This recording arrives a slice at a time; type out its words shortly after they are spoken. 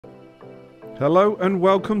Hello and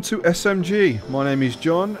welcome to SMG. My name is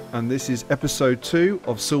John and this is episode 2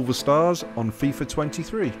 of Silver Stars on FIFA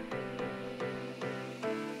 23.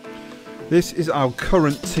 This is our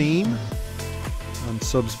current team and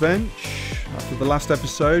subs bench. After the last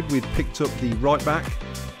episode we'd picked up the right back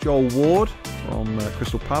Joel Ward from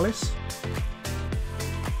Crystal Palace.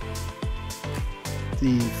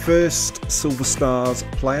 The first Silver Stars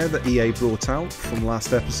player that EA brought out from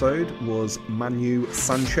last episode was Manu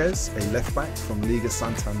Sanchez, a left back from Liga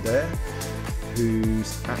Santander,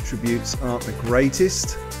 whose attributes aren't the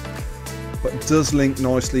greatest, but does link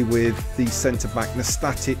nicely with the centre back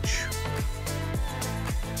Nastasic.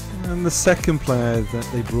 And the second player that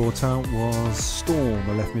they brought out was Storm,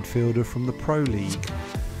 a left midfielder from the Pro League.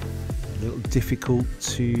 A little difficult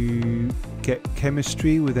to get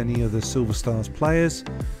chemistry with any other Silver Stars players,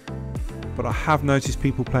 but I have noticed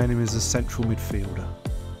people playing him as a central midfielder.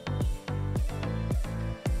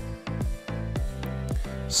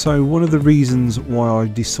 So one of the reasons why I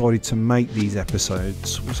decided to make these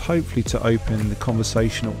episodes was hopefully to open the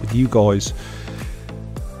conversation up with you guys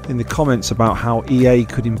in the comments about how EA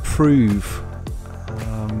could improve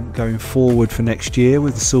going forward for next year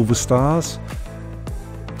with the Silver Stars.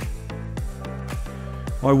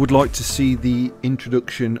 I would like to see the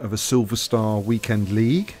introduction of a Silver Star Weekend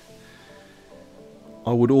League.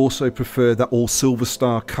 I would also prefer that all Silver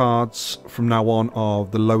Star cards from now on are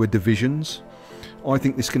the lower divisions. I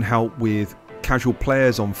think this can help with casual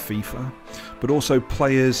players on FIFA, but also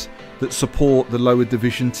players that support the lower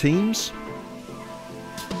division teams.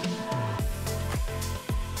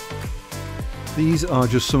 These are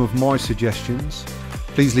just some of my suggestions.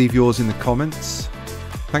 Please leave yours in the comments.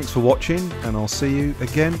 Thanks for watching, and I'll see you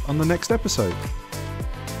again on the next episode.